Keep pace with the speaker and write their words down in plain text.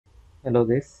Hello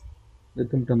guys,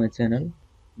 welcome to my channel.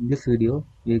 In this video,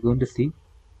 we are going to see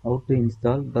how to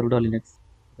install Garuda Linux.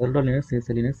 Garuda Linux is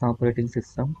a Linux operating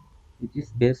system which is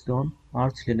based on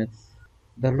Arch Linux.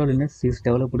 Garuda Linux is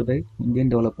developed by Indian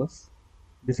developers.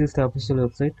 This is the official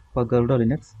website for Garuda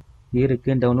Linux. Here you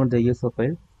can download the ISO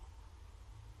file.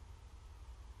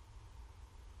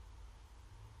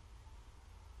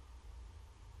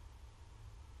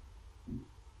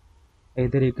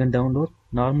 Either you can download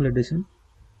normal edition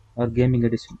or gaming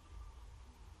edition.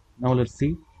 Now let's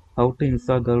see how to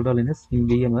install Garuda Linux in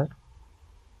VMware.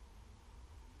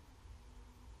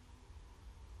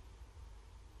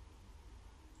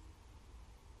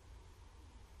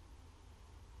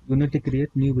 You need to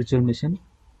create new virtual machine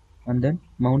and then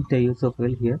mount the ISO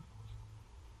file here.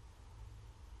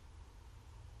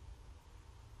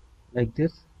 Like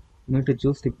this, you need to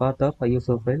choose the path of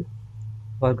ISO file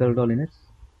for Garuda Linux.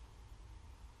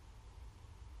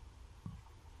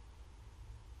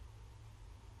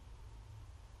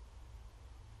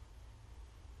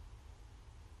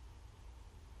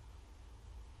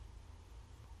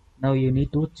 Now you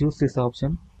need to choose this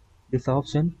option. This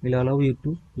option will allow you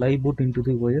to live boot into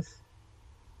the OS,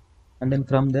 and then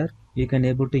from there you can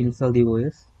able to install the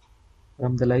OS.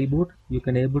 From the live boot you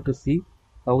can able to see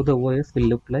how the OS will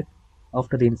look like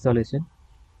after the installation.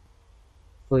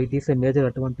 So it is a major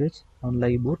advantage on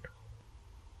live boot.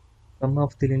 Some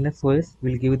of the Linux OS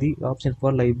will give the option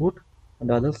for live boot and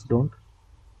others don't.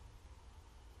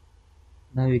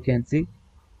 Now you can see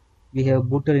we have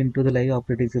booted into the live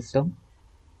operating system.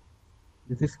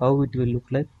 This is how it will look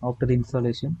like after the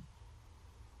installation.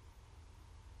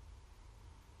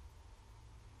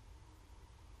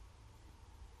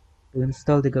 To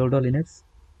install the Garuda Linux,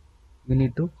 we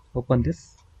need to open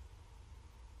this.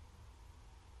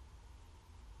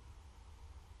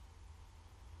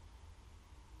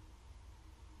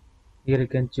 Here you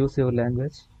can choose your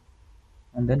language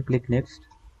and then click next.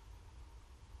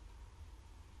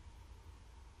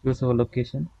 Choose our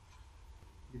location.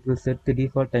 It will set the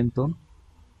default time zone.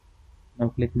 Now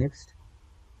click next.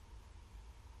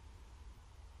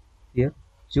 Here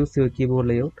choose your keyboard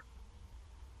layout.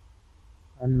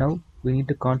 And now we need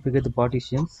to configure the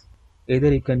partitions.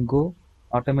 Either you can go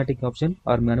automatic option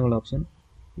or manual option.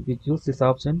 If you choose this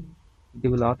option, it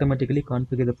will automatically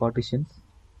configure the partitions,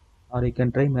 or you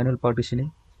can try manual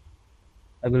partitioning.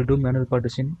 I will do manual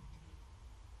partitioning.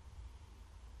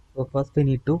 So first we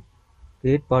need to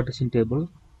create partition table.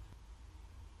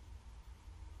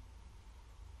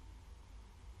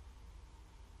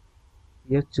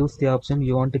 Here choose the option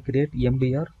you want to create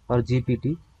MBR or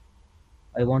GPT.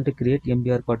 I want to create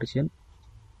MBR partition.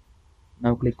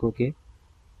 Now click OK.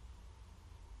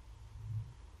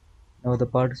 Now the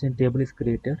partition table is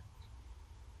created.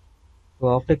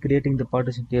 So after creating the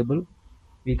partition table,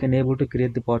 we can able to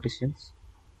create the partitions.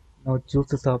 Now choose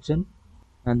this option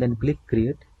and then click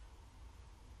create.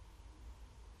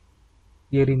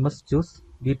 Here you must choose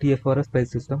BTFRS file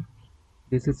system.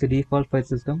 This is the default file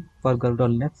system for Garuda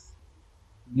Linux.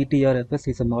 BTRFS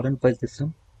is a modern file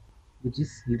system which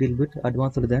is little bit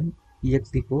advanced than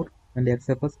ext4 and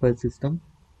XFS file system.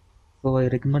 So I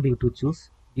recommend you to choose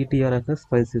BTRFS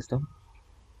file system.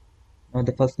 Now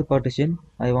the first partition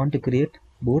I want to create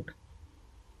boot.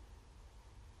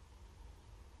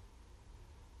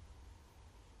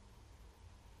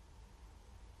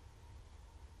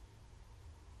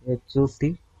 I choose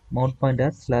the mount point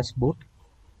as /boot.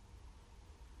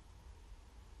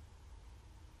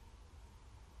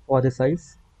 For the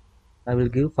size, I will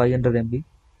give 500 MB.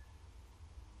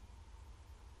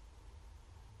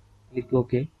 Click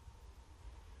OK.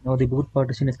 Now the boot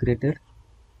partition is created.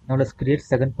 Now let's create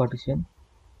second partition.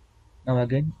 Now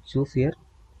again choose here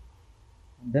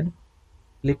and then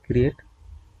click create.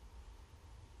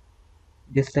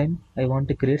 This time I want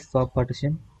to create swap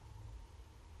partition.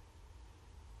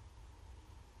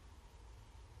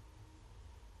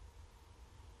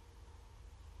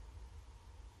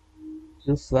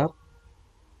 Choose swap.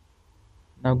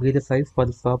 Now give the size for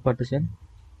the swap partition.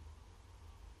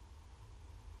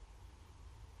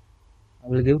 I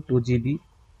will give 2 GB.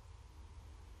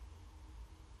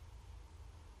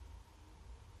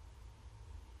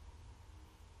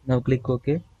 Now click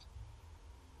OK.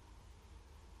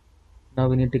 Now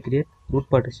we need to create root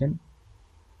partition.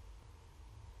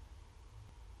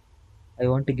 I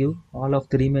want to give all of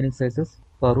the remaining sizes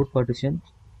for root partition.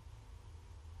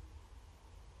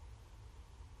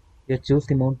 Here choose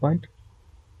the mount point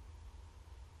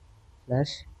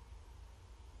slash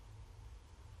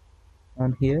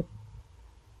and here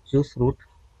choose root.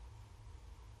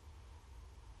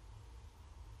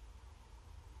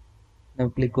 Now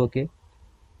click OK.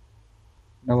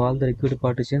 Now all the required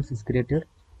partitions is created.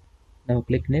 Now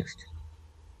click next.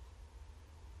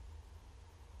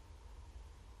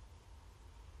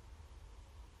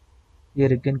 Here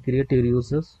you can create your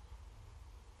users,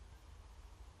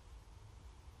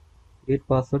 create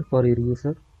password for your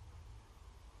user.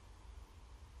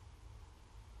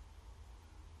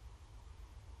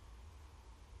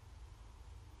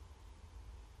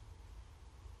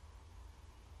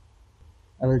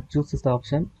 I will choose this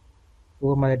option.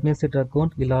 So my administrator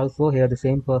account will also have the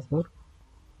same password.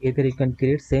 Either you can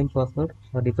create same password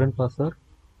or different password.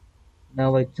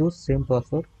 Now I choose same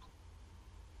password.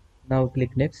 Now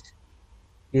click next.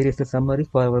 Here is the summary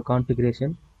for our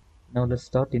configuration. Now let's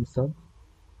start install.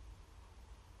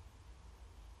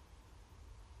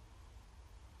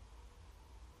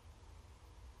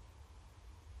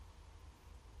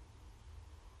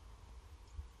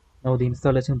 Now the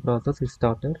installation process is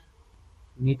started.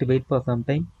 You need to wait for some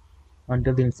time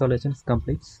until the installation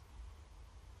completes.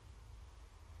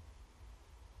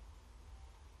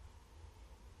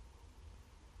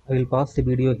 I will pause the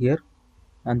video here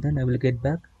and then I will get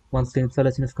back once the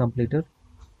installation is completed.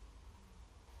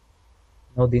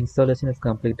 Now the installation is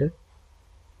completed.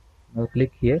 Now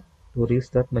click here to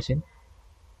restart machine.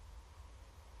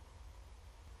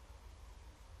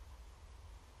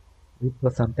 Wait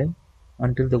for some time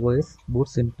until the OS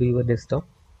boots into your desktop.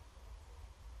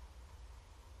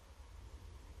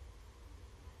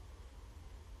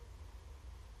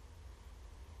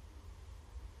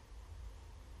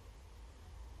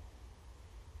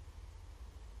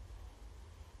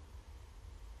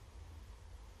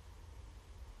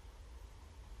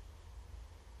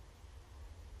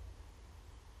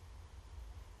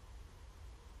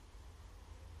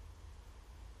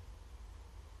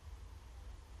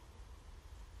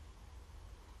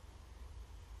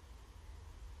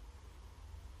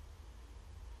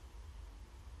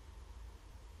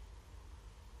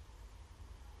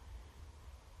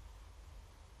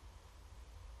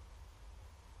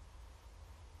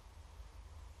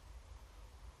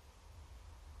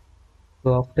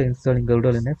 So after installing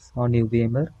Garuda Linux on your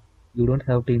VMware, you don't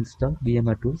have to install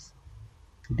VMware tools.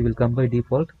 It will come by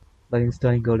default by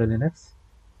installing Garuda Linux.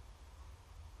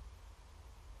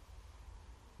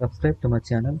 Subscribe to my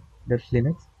channel, That's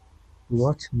Linux, to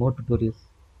watch more tutorials.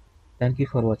 Thank you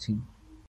for watching.